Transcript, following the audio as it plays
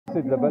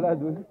C'est de la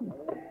balade, oui.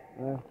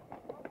 Ouais.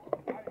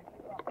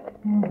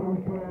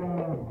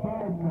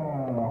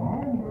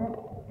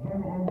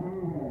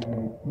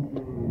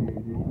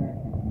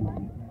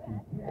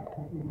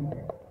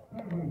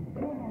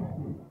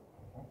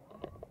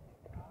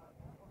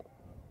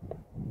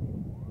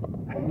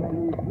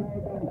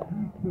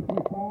 Se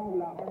prépare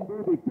la rando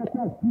des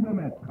 14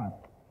 km.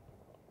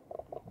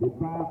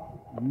 Départ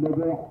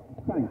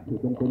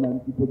 9h05, donc on a un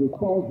petit peu de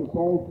temps, je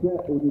pense,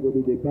 au niveau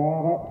des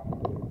départs.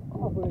 C'est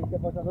tout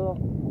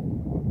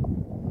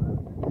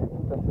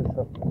à fait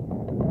ça.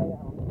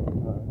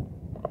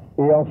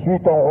 Et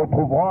ensuite on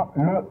retrouvera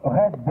le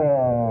Red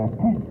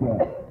Kid.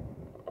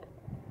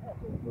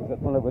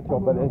 J'attends la voiture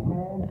balèze.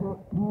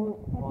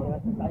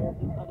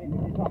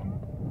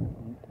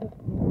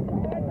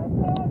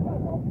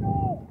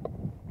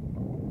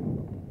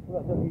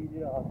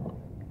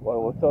 Ouais,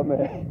 autant,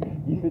 mais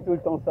il fait tout le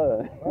temps ça.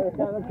 Ouais,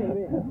 c'est un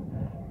calmé. Ouais,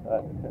 ça.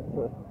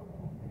 Ouais.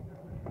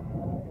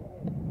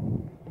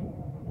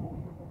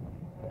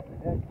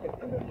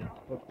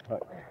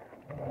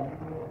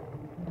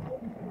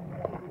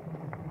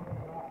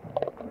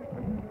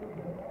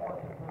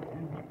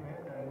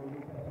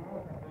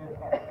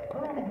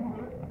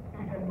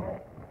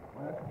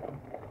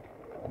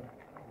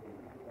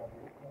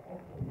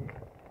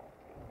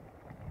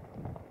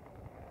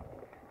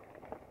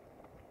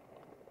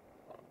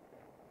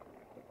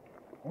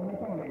 On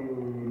attend les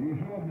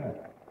jeunes,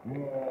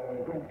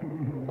 donc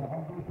les jeunes, la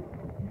rando.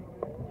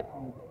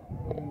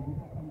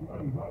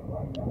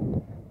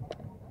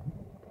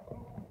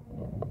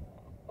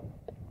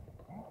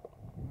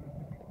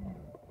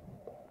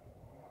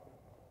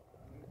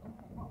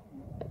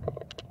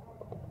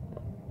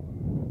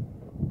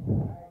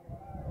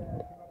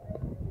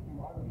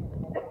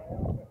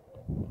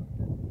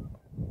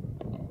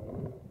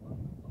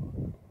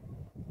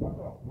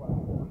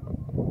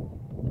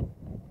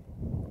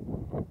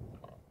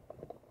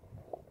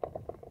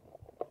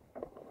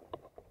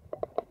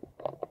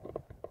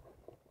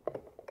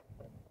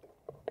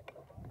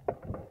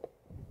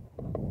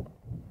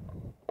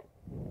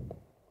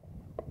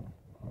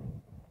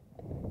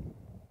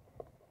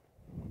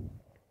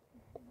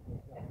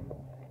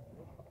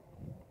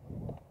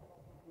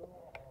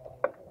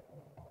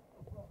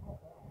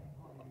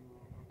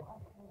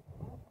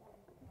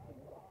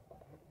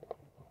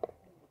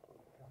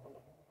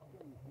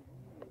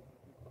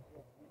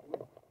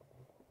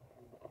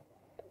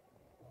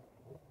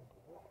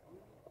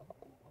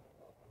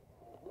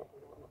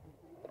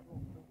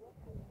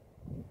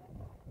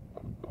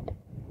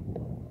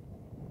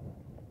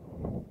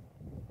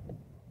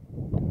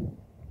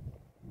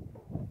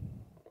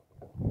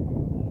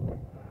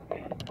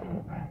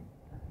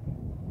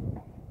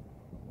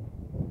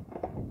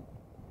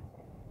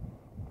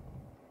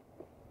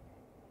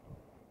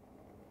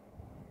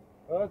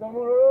 Dans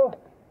mon lot.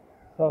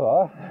 Ça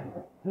va.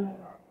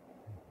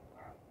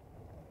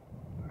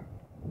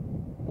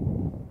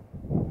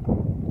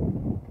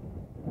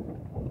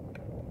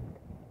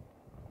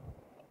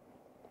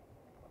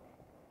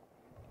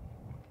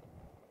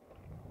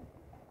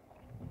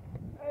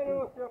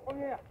 Allô, c'est la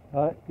première.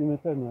 Ouais, tu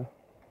m'étonnes. Ouais.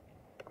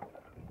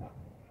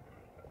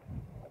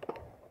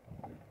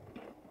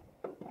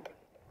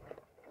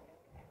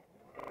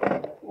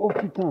 Oh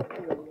putain.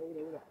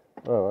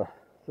 Ouais, ouais.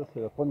 Ça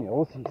c'est la première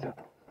aussi, ça.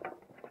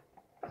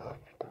 Oh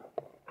putain.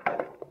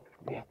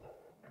 Merde.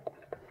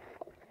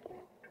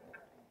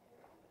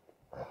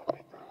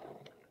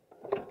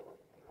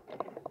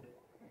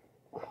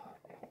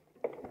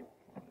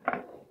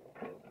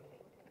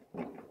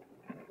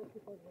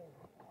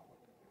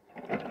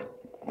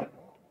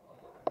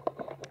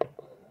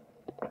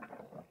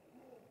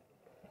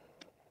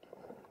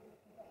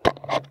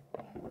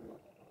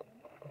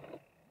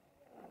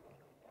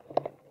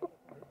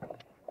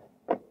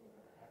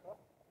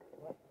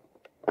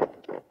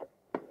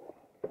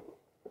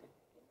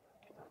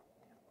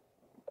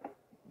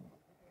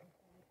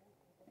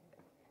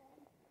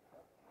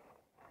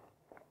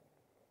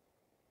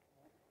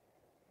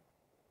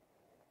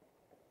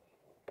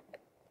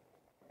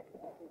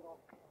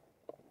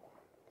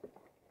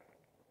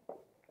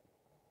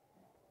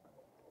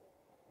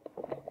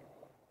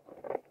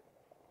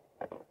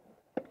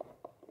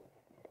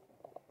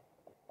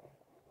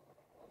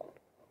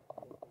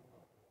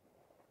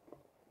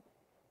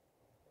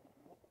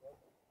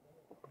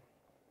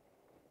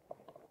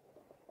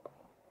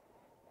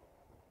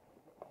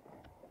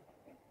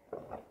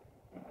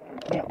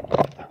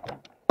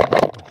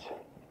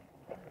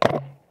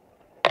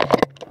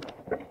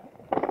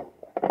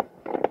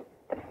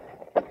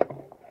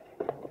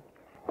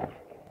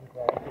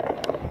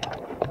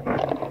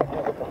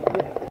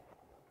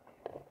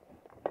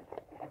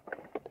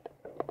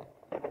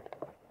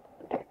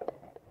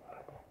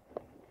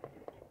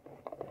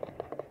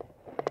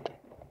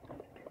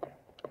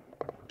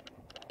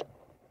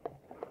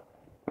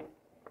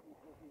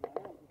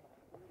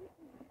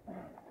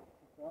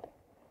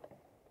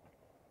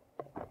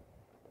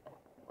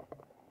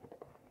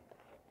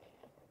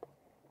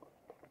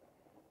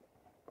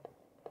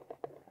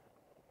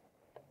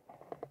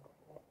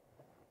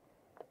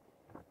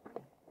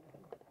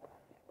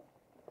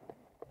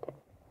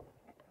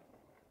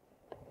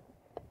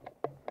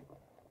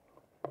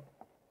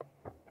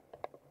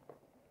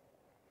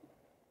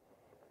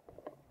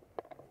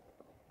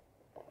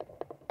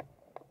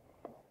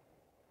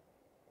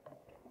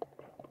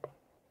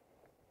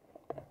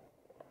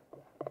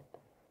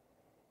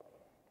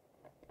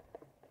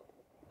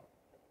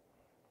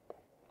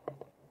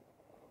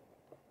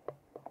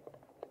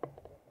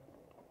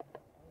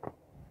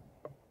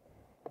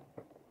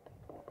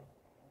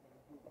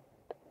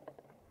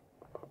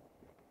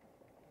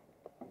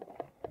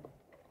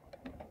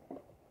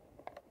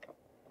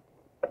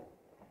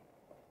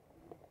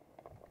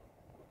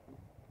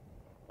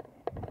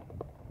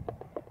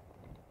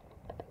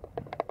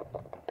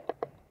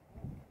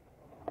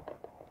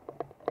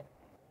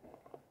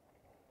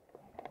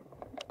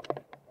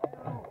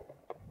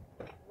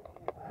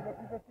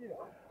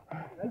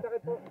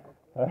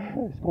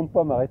 Je compte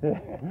pas m'arrêter.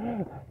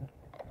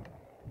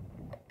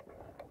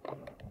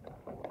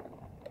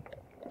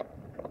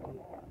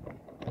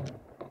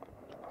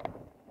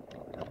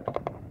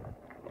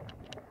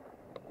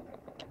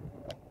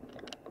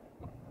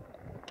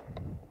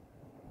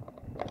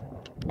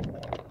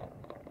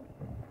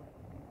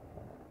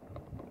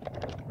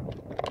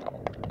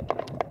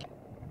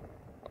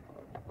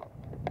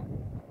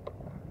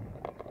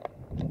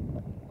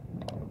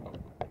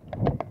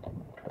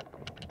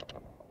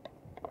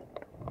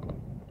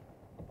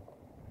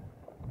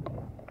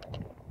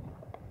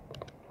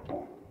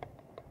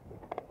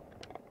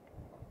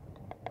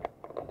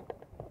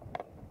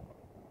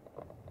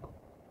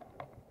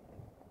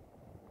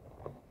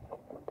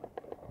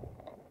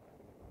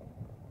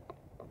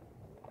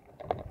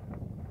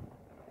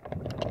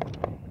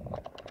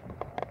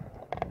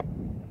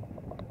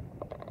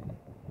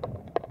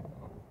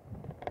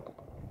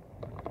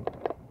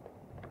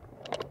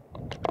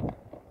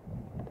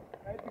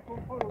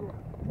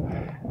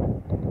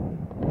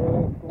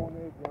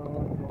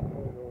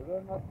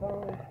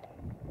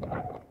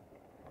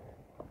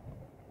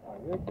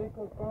 Avec des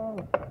copains,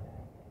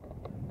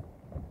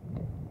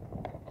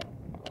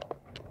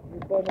 des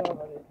bonheurs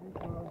avec du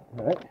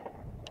pain. Ouais.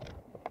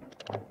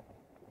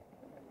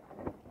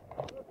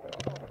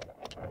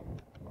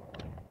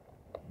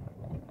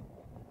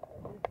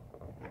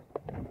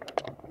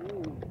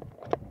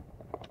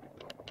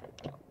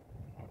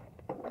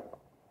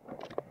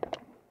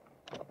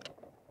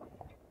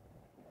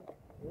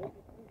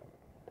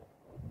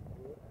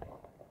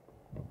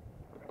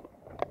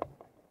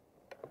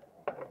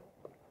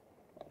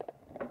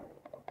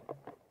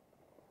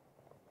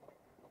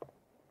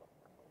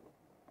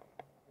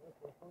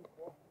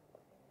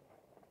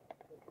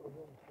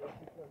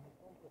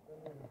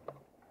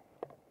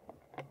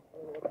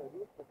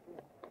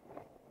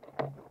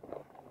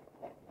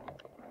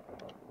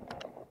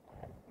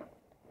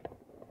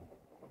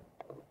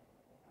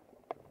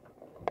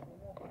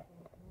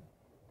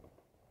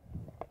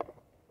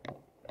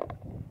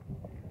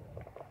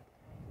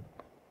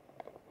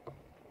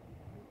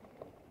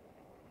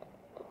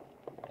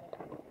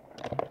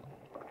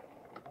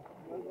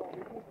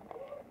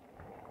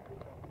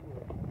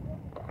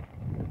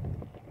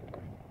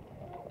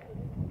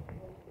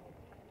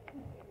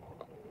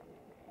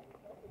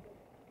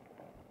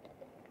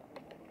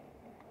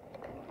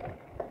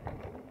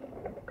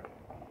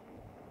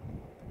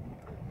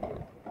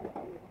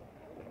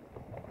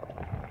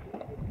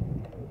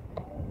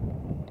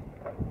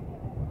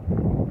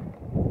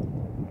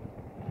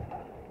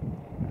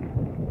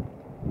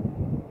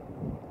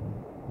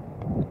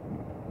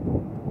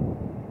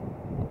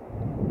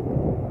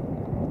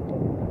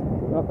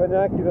 Il en connaît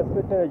un qui va se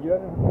péter la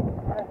gueule.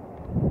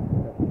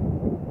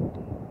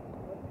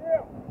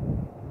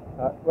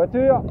 Ah,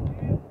 voiture!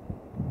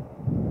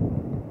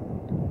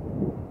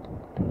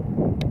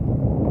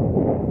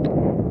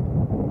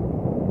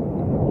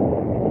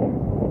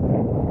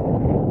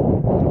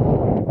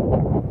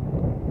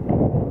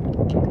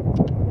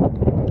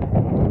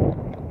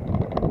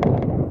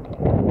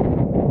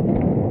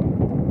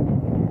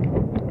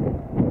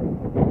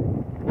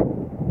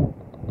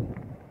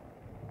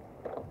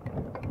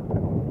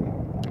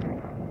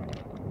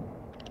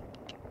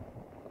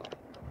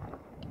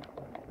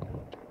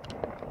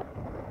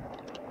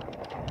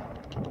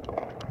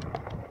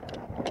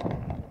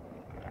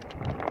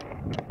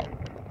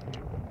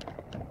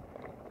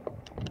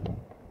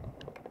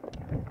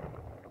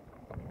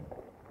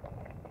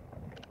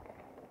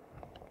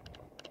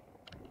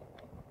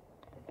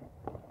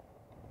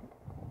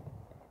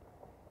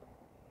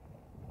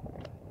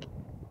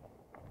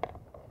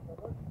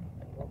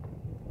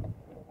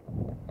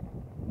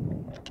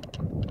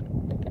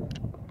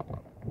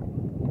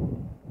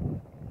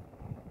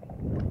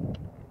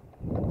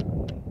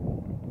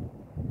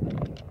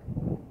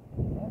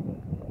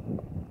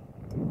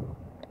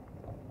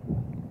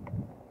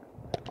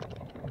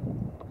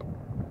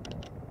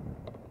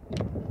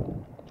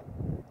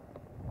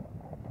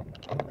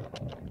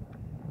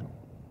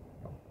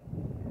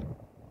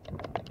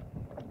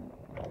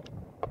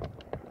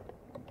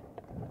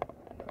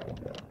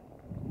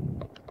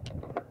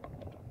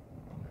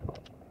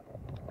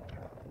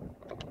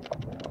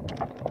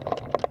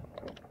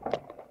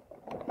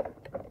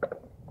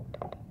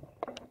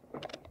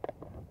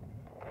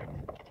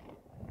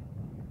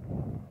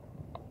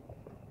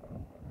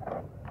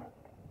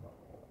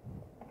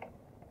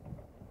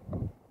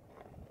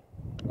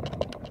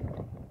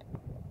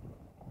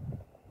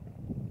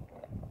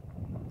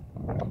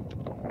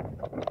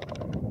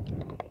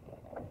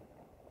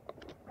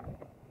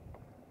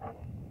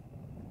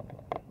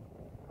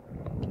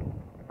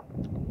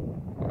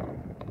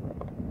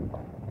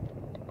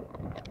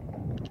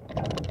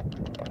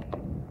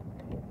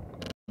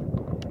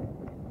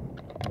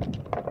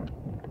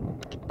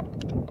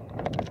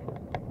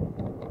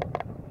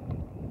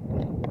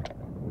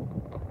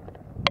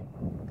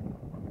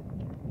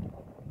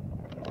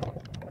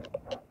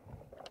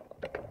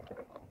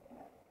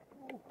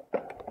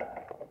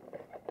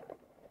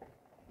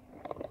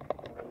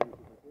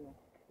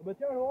 Bah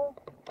tiens Laurent,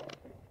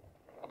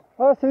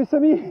 Ah, salut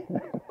Samy.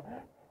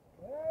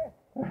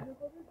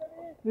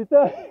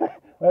 Putain.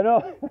 Bah non.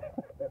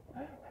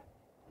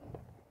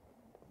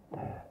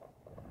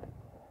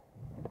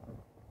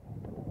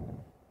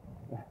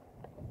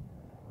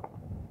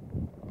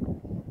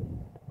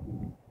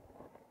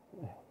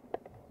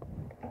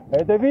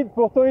 Eh David,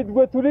 pourtant il te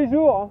voit tous les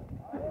jours. Hein.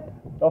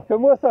 Alors que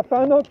moi, ça fait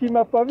 1 an qu'il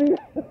m'a pas vu.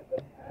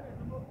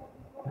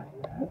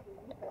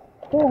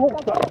 Oh,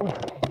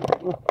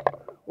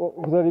 oh,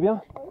 vous allez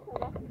bien?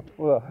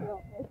 Oula.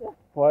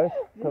 Ouais,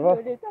 ça va?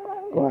 Ouais.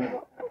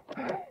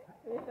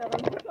 Je vais faire un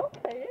bouton,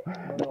 ça y est.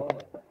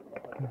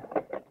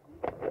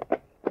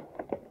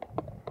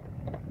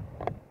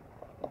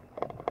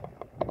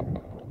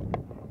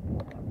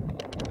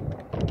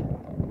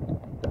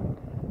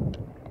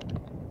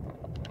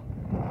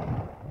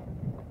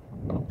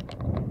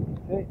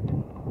 Et...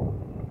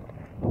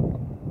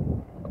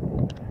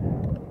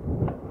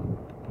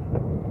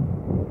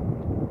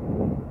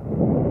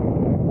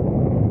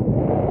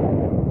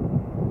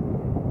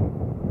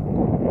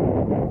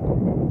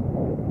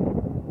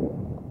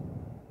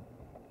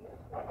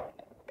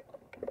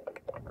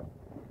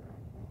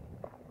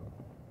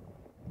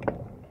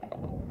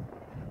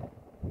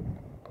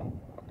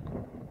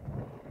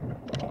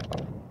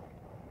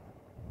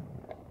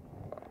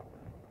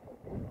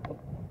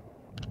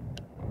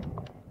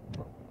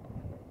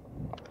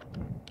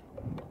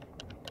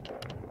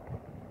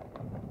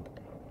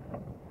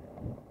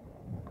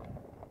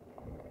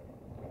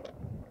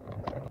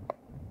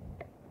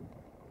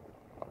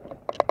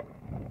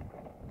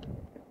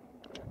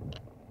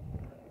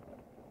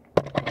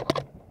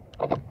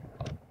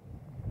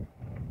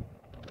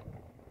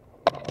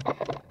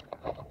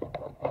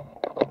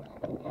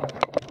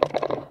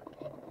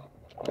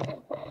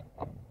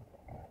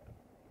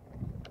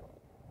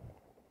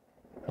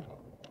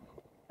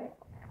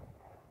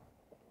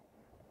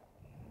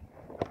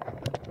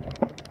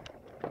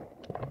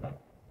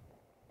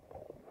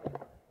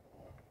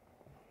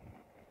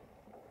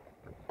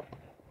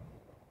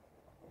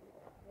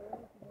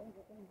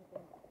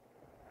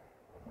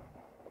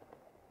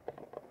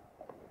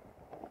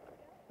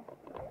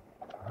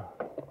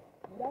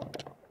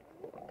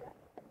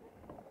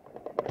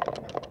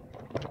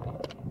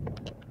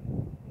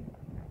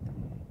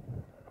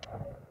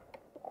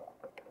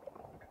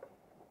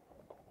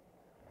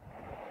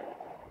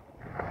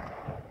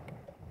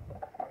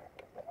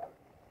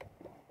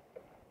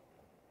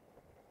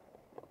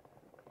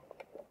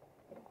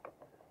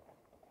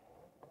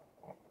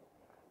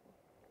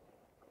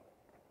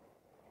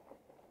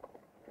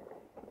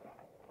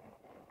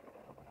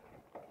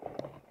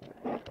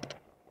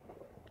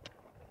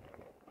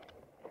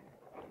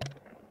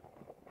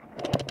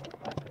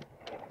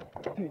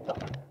 Putain.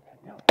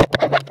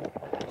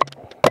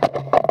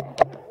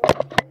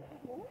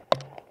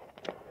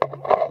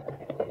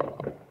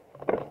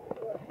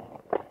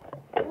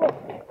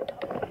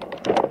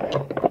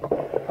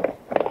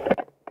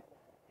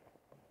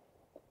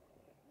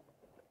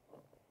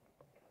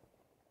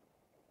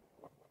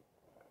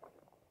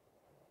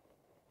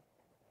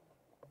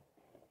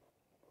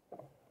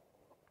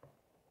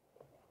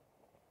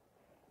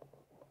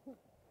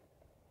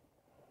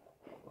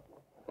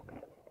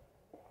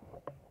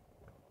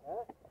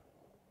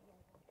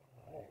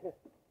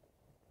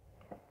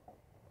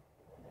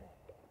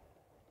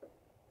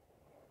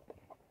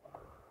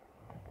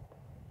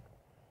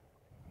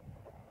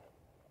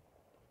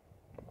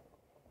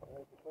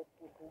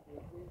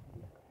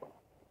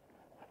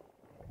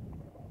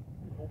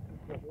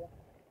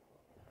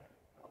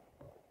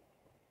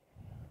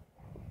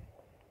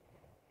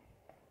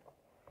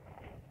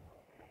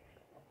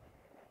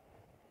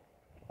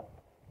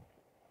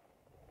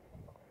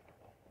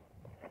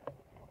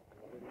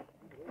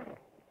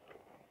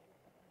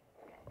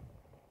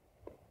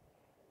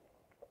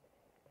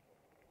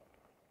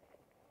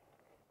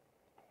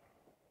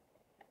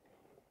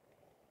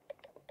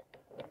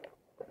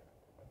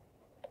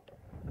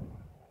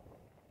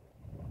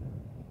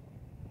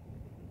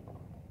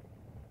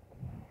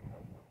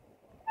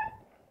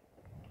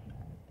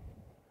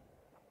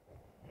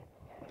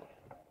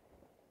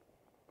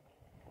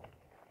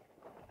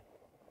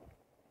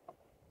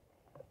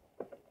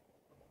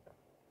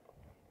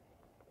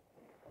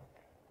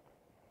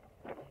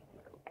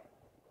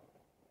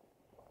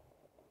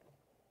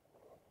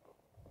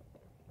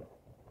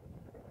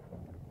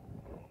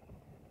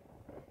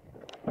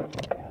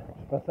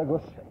 Je passe à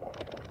gauche.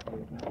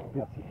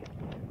 Merci.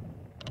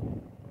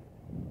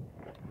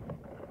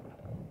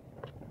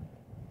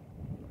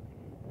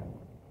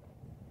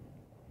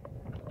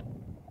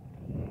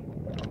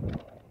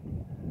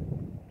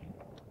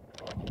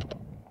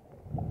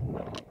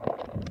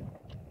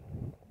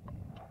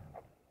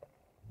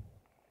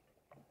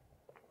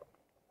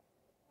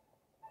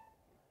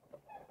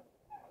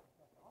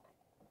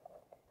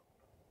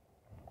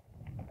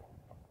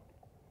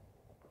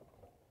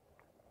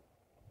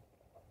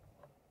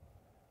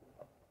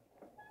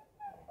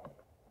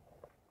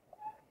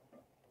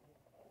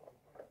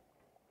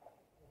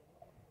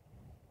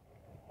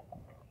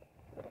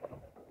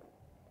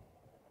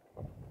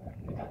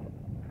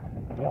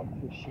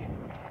 fait chier.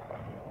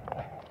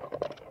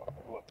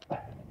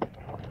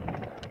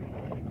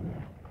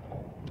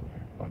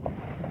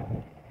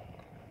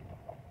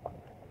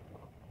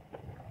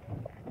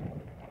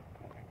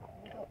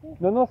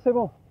 Non, non, c'est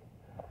bon.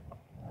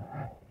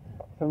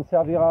 Ça me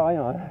servira à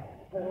rien. Hein.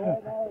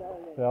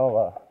 Là, on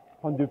va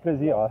prendre du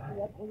plaisir. Hein.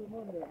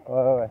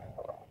 Ouais, ouais.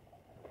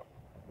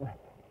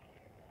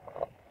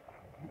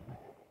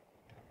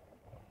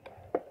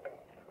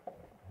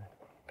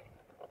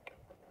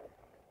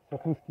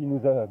 Surtout ce qui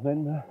nous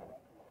amène.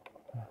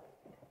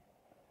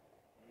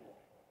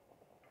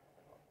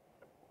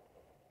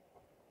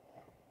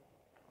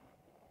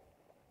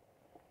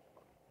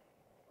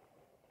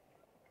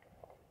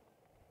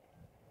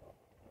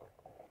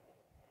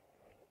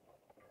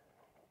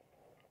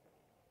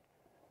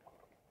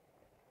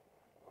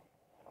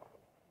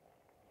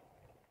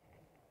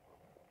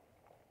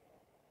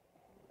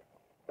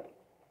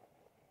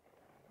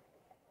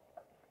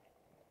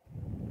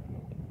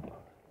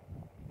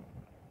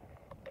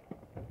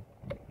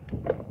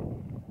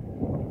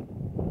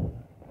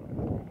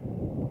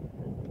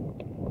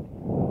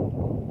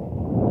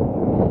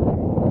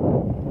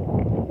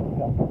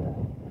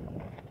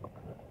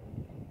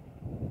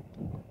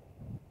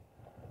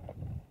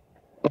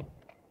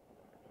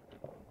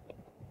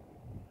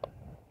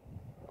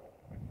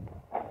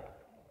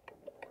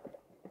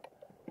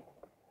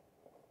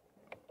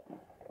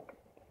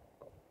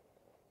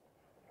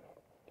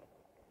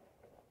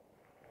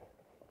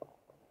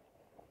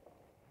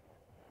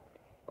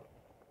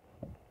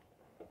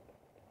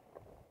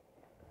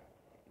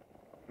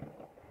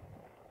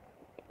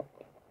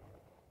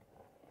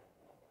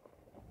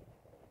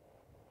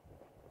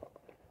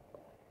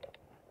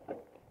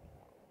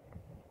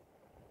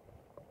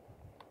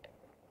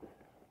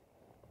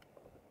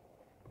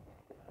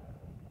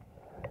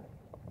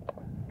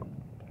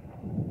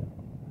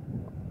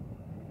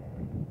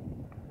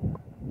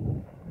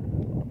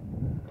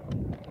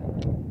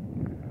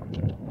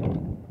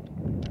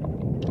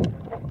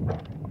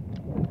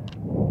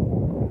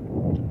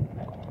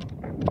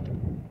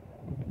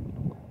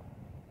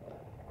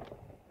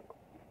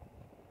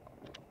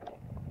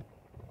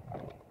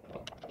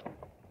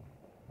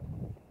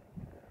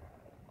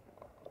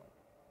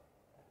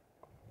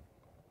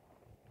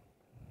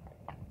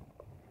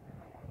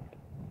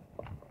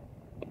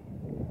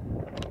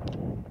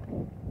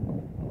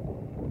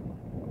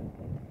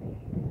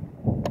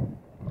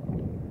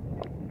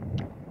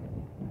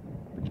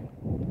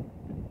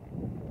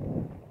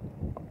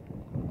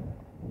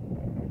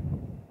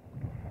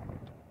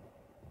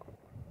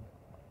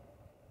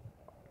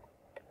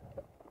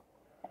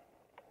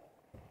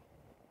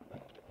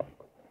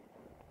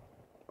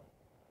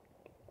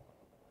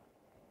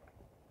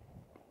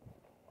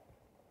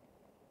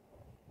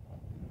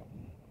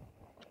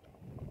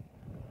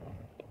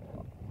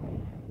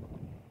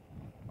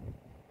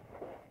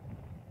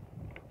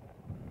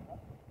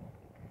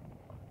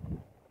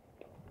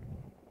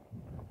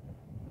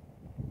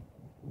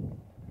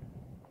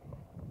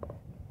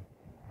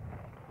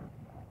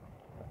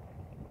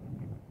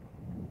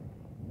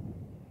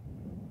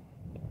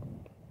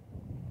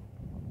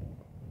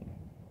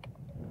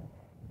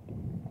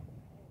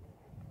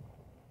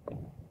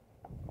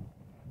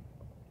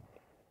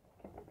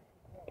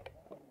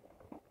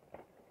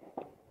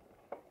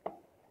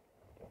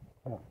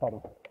 Alors,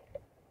 pardon.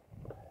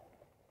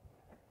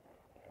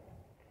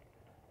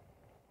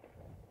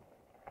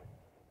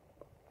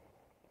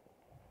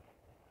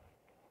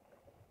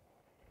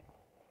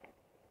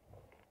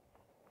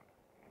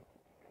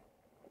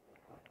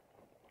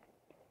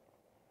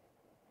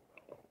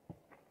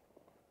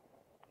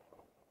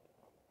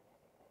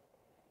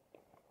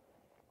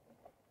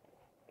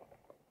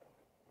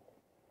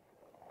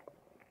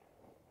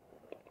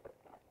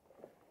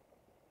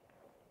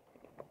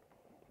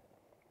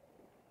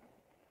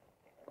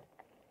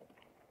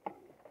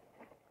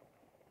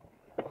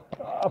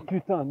 Ah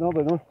putain, non,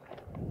 bah non.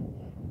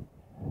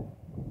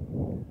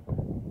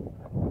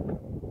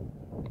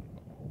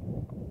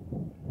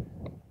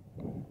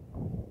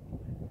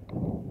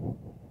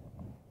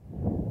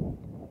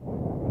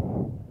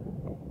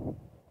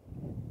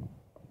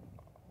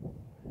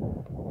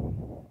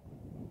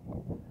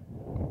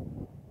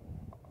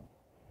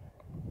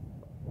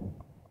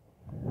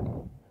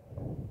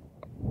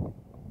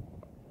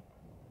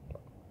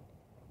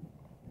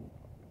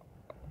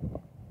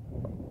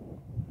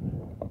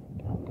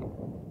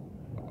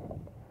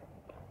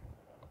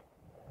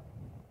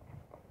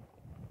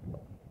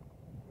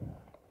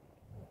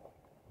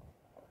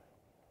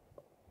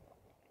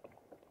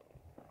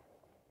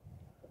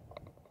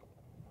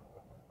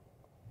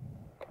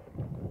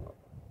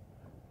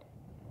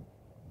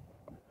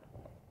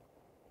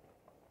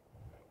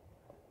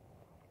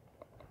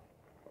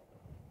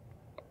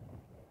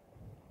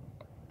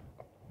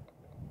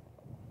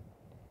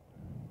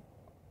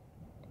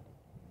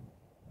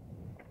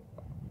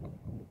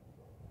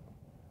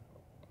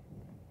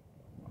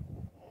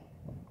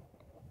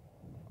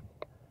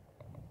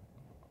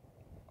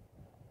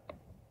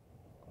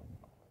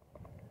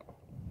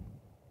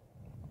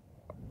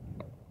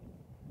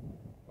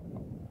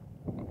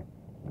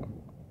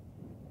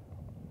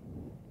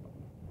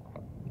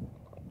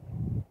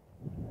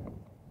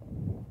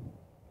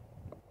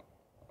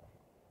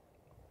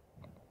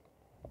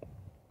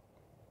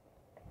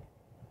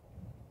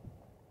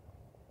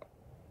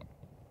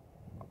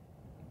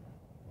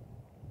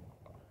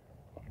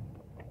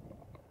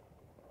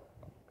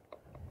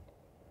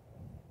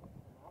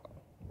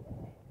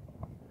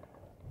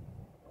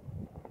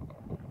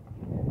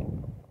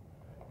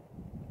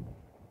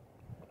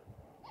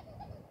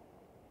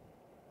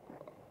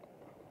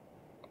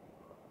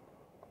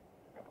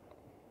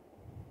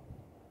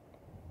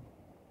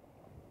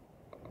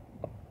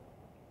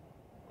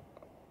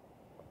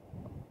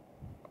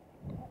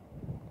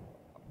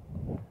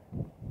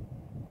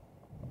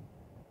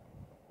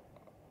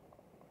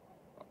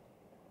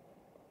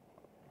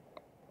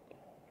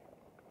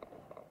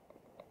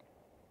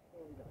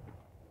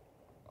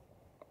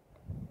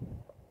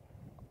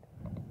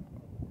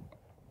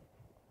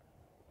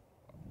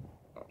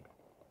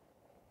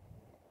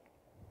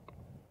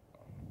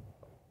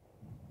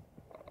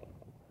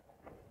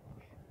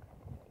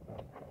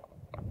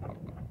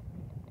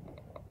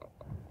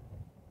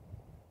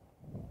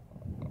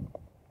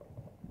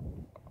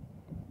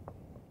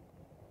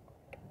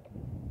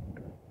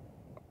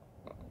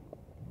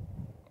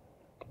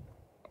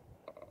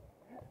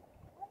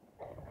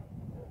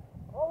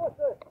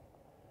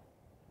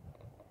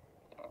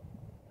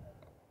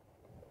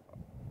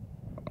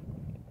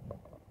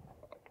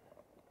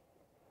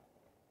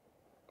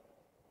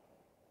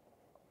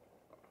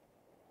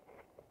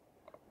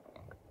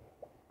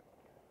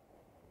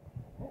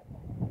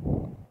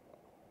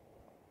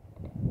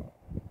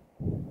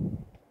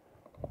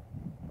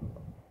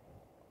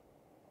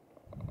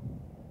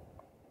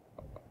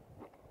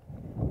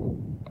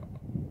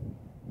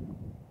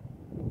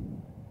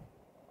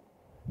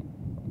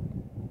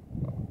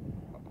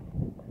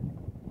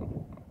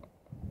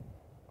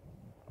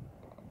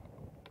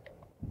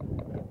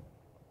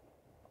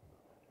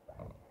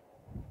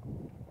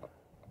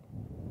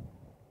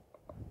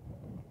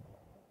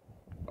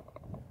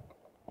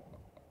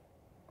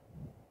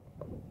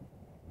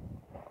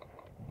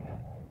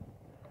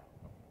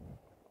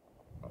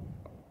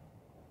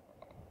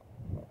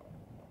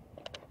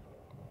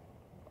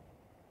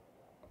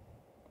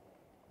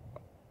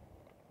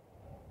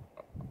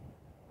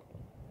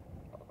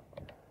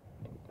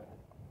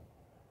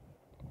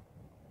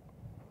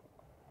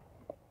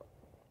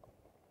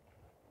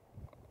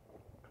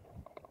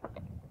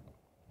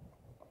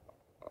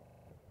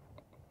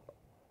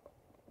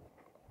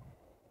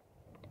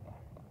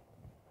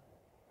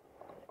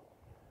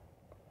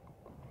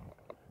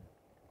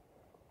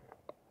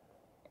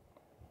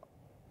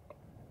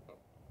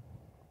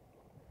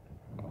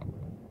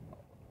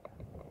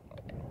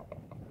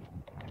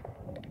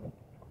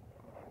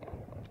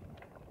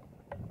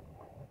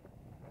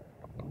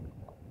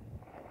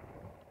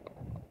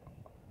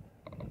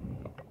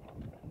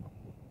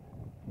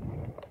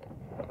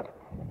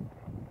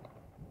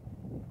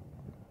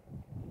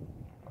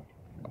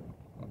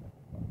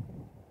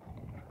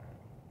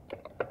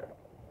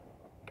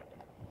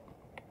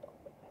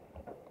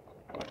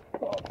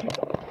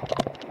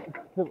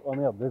 c'est bon. Oh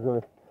merde,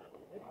 désolé.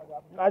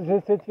 Ah, j'ai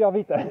essayé de faire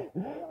vite.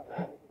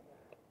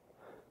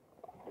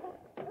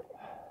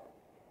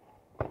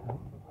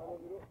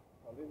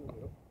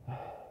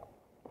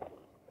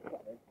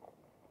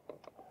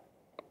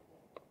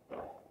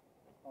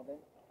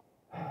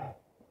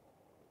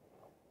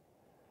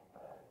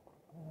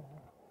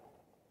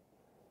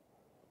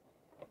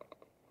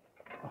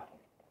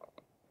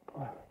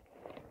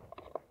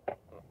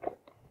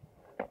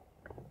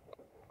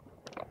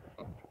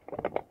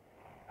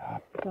 Ah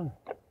putain.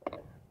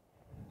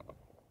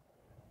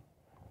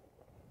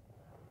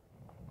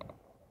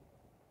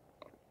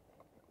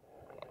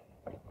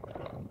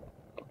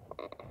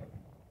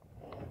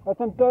 Ah,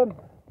 Tom.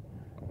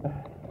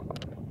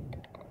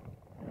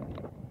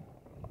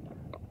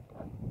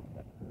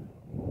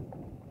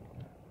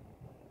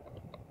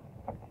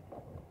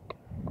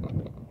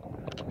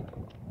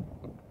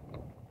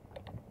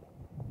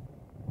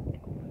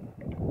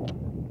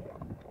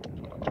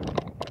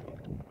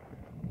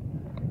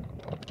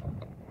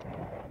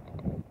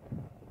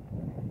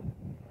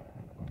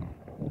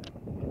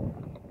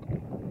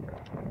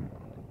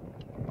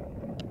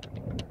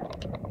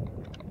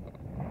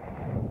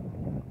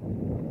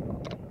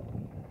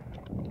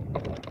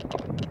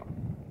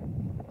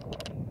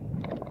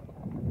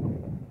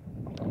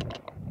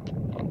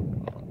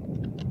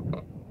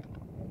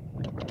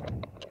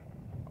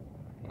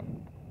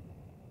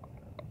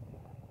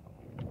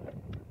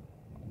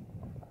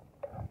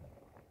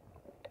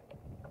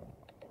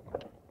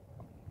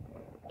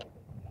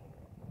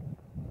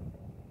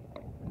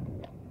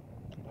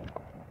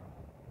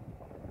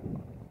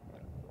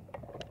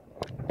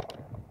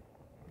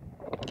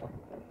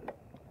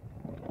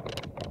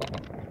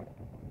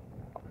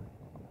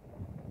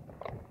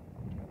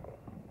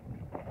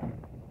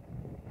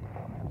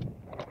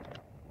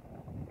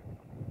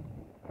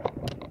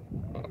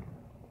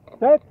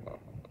 Tête.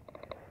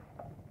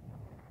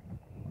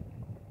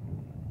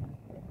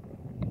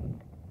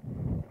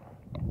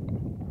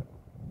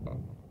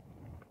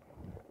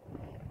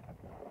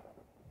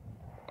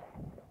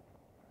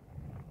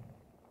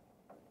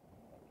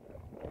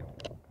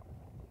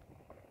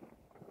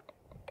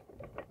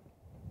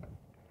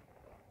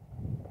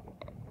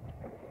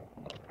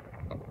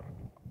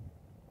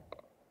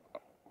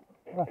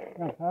 Ah,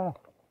 tiens, ah.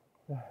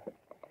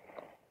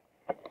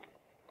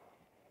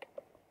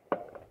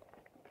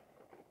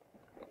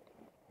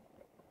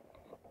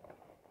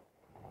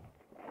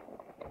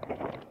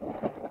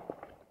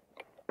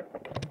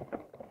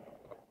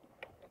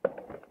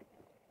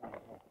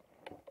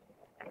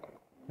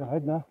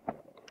 J'arrête là.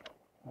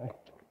 Ouais.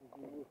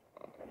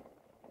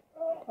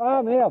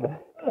 Ah merde.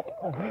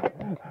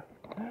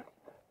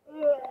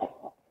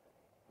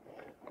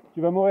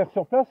 Tu vas mourir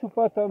sur place ou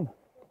pas, Tom?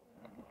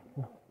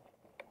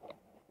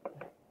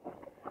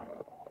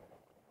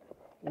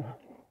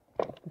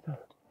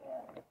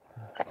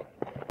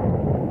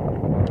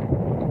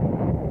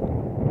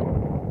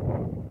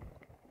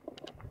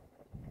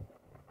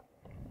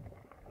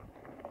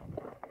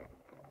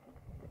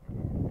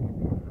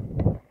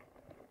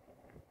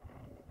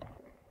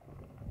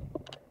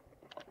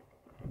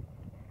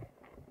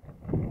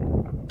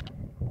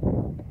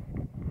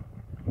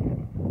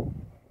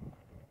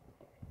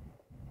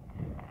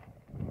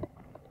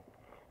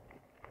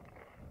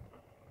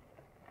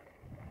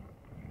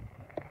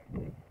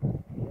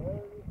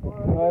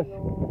 Ouais.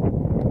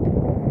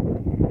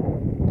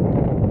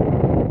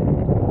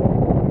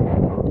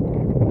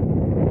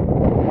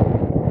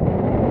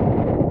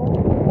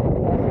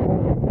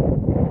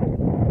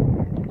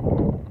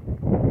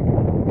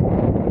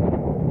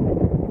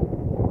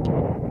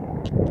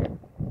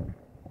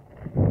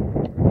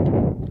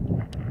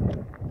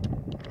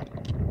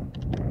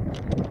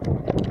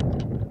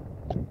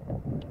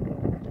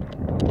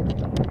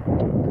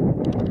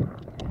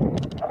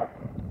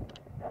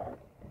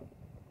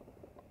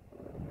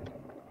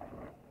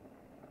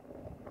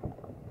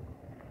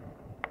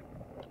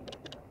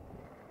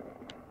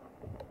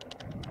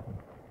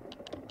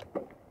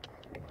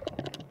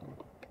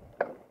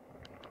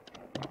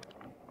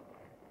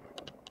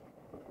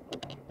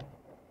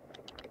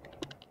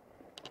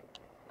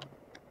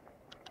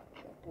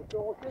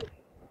 Oh,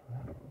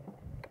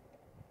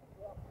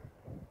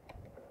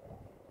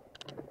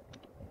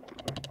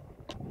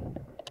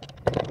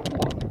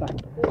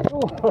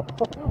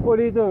 oh,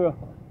 les deux.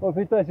 Oh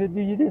putain, j'ai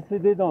dû y laisser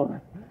des dents.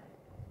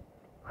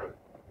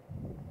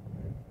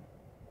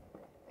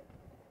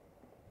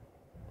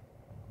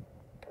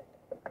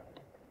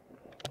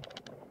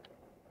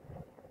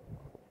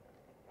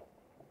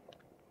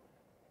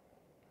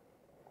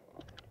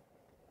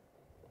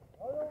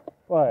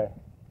 Ouais.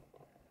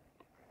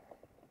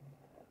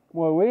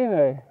 Moi oui,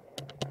 mais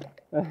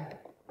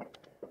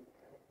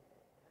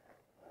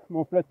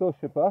mon plateau, je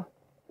sais pas.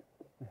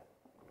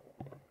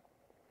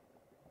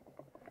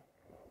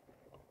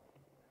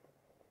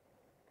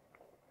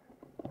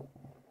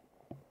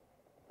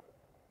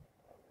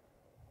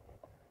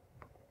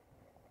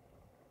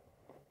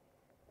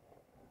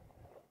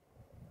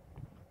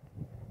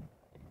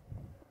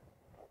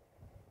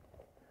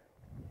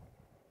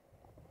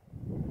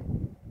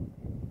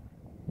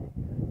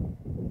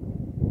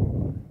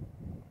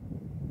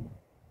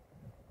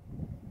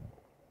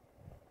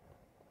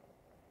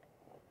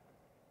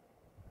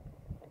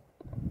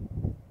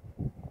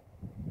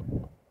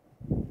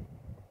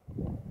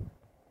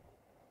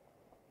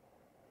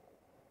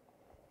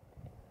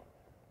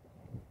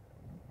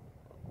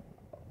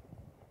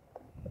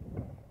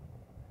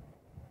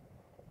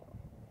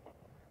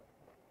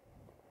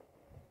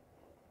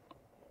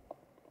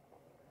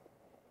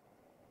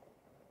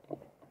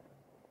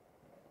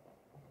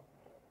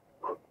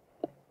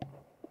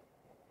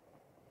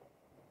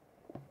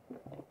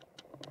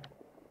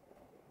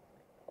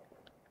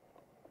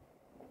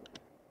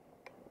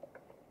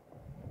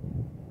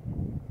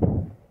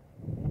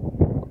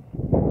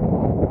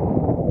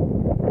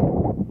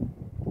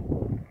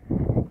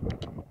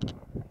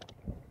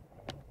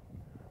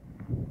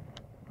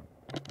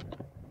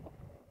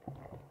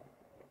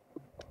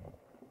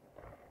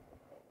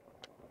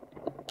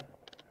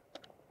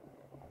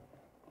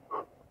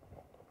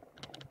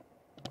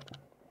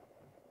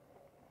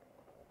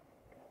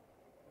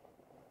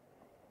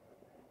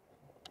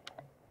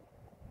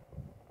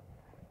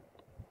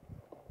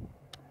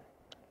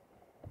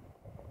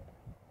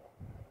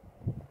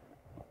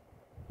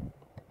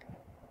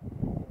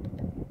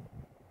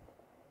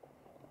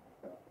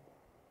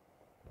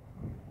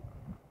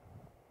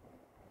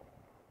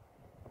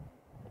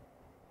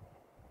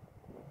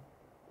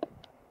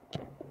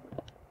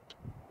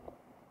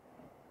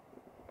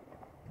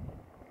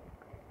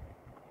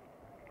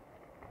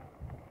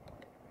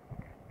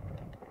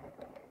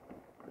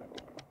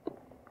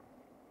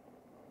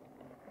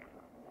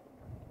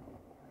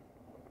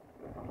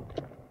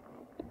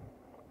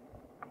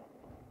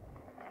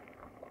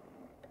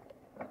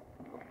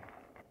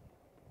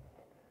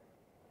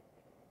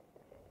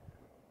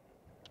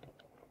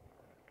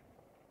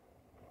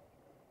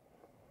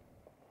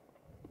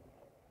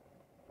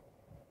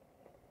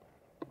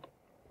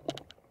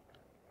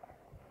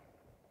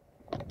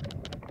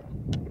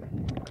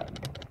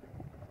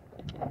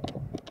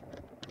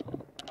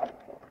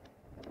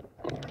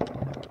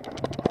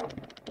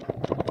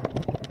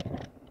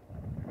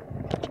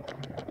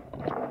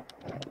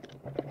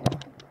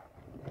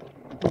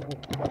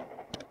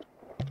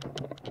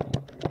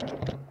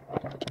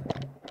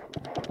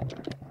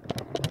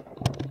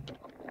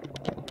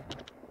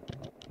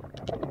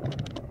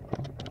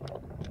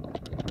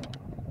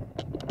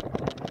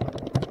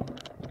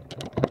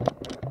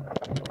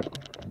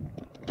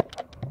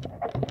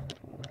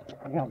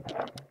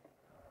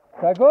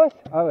 la gauche?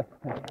 Ah ouais.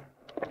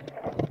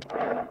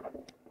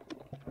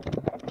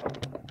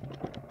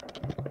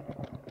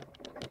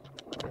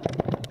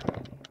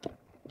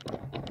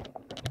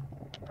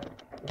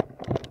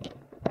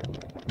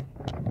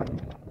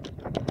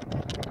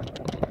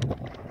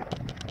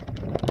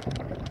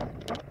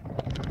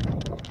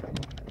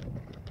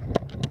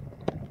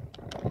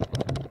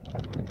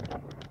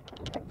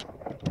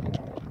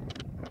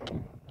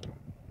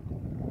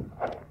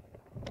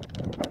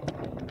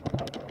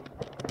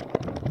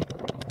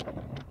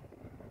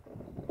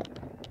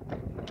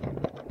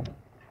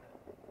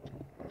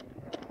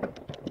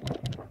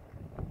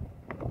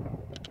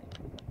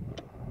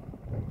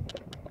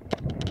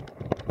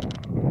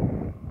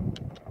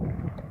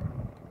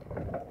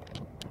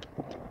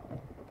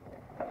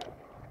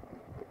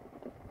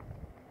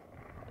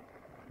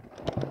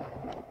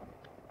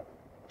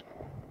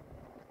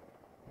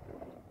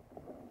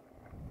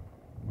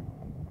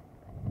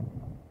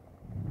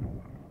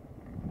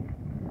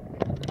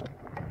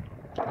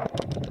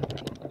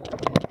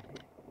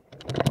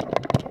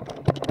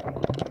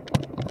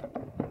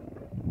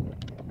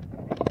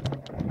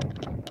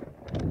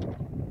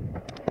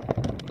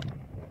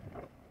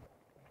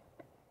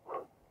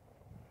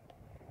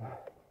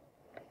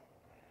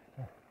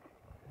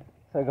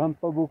 Ça grimpe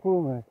pas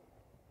beaucoup, mais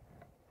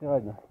c'est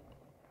raide.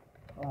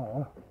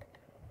 Voilà.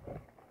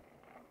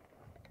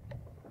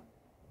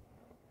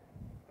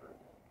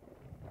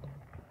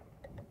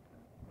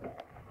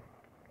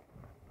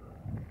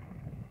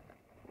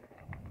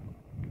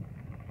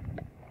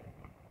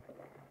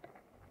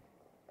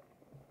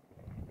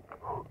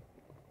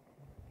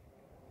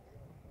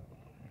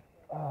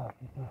 Ah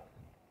putain.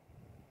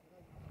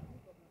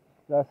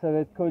 Là, ça va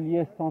être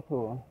collier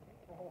tantôt. Hein.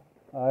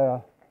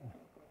 Voilà.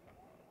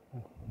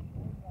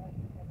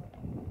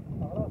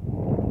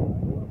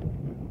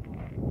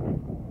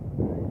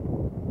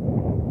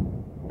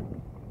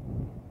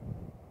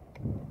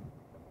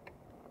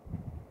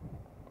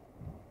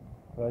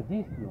 Bah,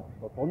 10, non,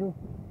 pas pour nous.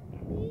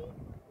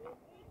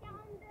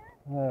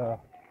 Alors,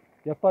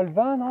 y a pas le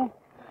 20, non?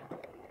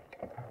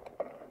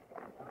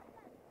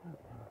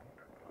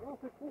 Non,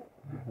 c'est trop.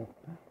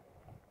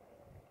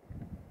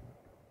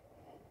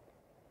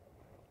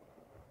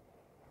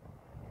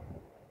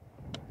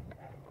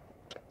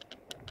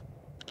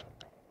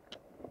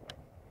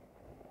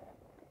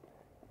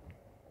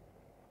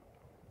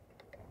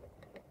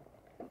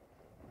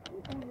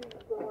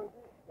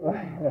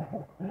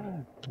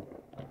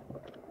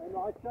 On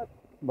arrête 4.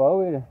 Bah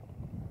oui,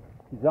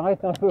 ils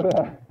arrêtent un peu.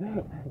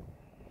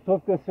 Je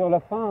trouve que sur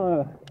la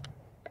fin,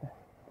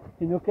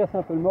 ils nous cassent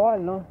un peu le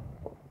moral, non?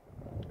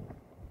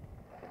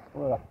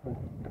 Voilà. Tu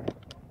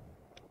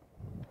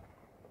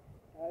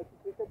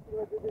fais 4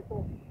 km de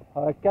descente.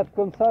 4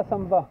 comme ça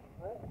me va.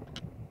 Ouais.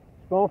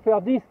 Je peux en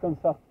faire 10 comme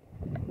ça.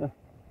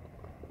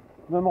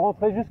 Même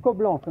rentrer jusqu'au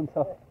blanc comme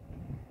ça.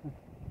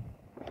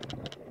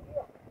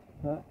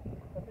 Ouais.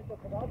 Ça fait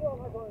 4 heures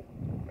là, quand même.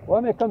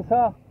 Ouais, mais comme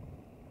ça.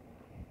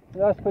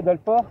 Là, je pédale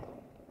pas.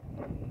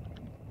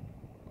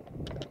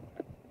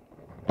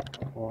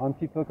 Bon, un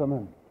petit peu quand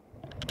même.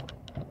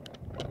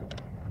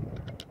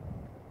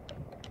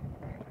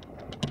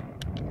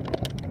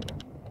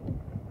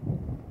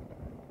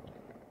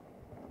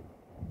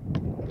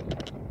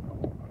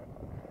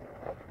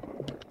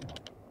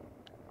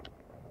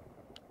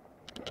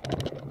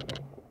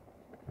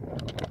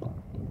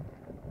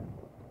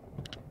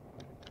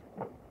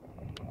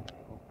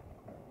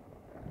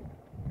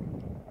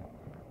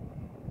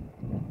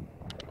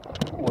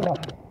 Oula.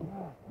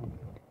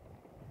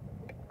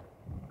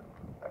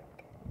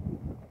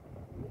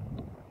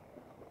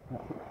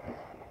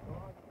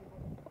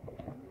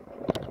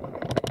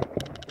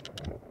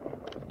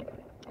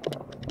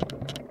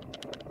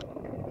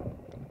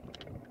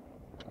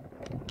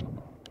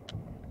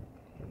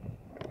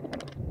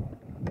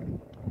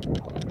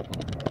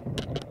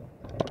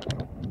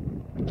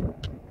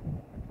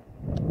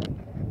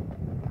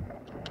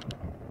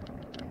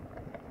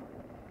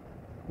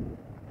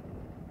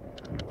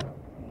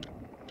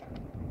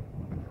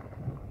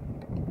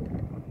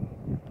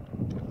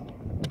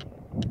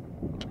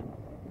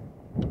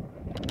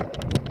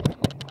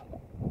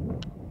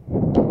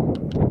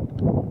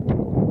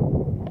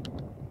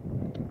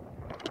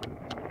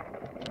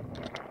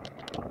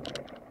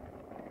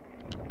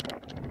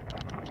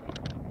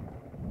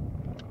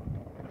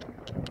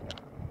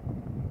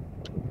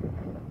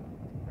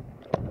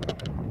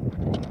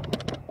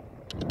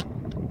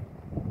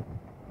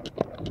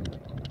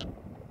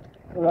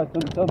 Voilà,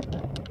 tom tom.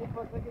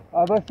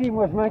 Ah bah si,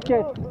 moi je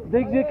m'inquiète.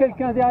 Dès que j'ai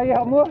quelqu'un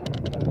derrière moi.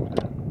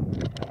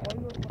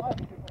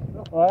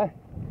 Ouais.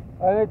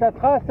 Avec ta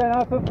trace, elle est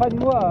un peu près de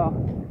moi. Alors.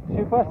 Je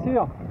suis pas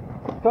sûr.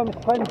 Comme je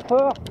freine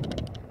fort.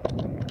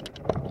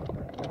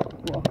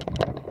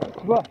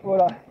 Tu vois,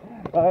 voilà.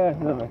 Ouais,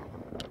 non,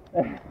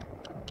 mais...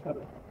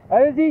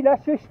 Allez-y,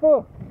 lâche les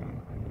chevaux.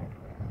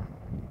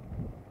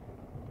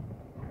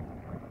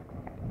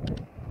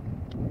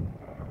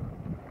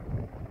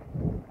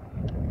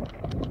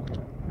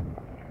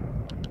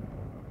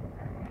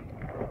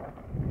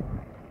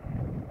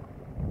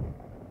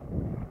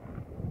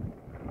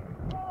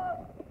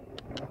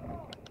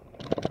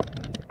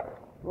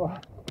 Ouah.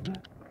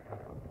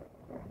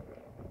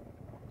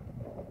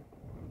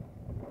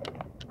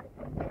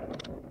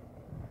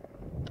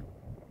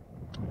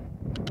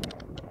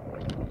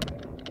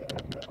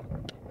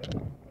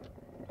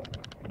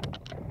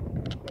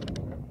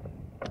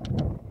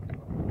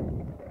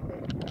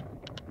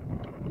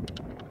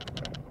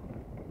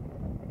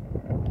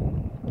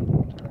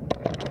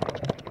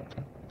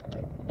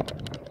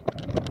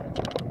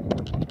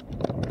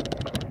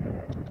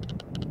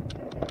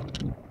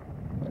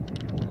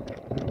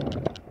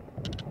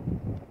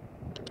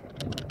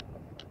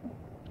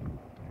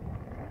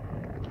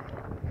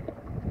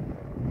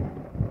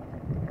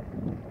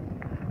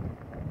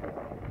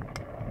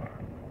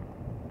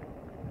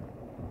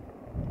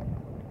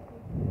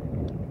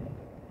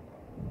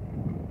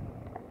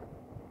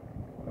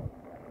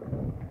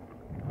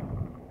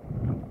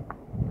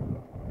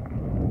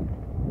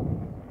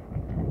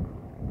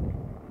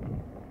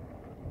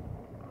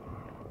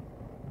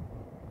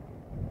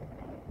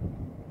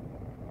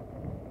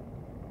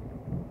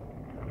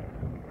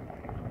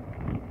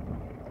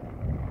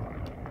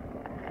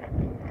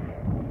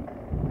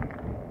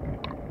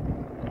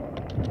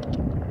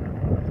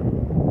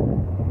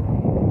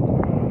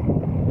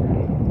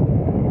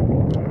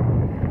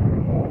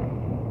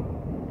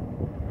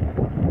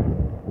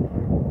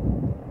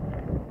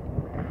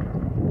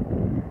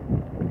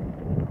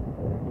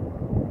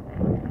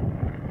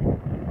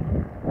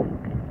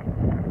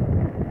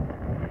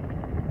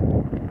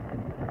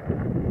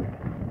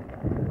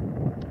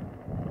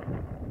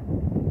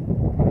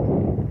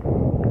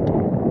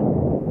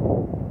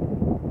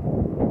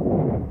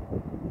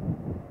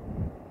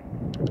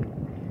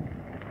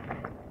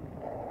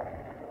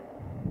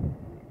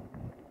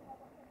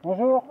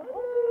 Bonjour.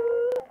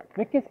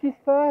 Mais qu'est-ce qui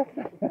se passe?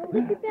 On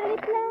récupère les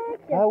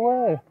plaques. Ah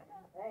ouais.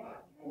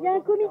 Il y a un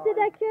comité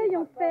d'accueil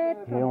en fait.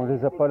 Et on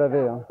les a pas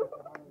lavés. Hein.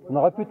 On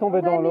aurait pu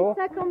tomber dans Ouais, l'eau.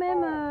 mais ça quand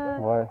même,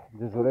 Ouais,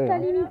 désolé. ça Hein.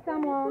 limite à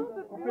moi.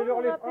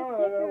 Coupez-leur les freins.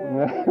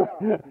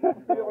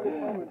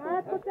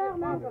 Ah, trop tard,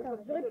 mince.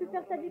 J'aurais pu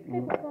faire ça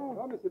discret pourtant.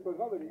 Non, mais c'est pas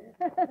grave, allez.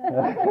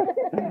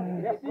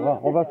 Bon,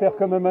 on va faire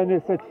comme un manet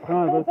 7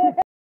 freins.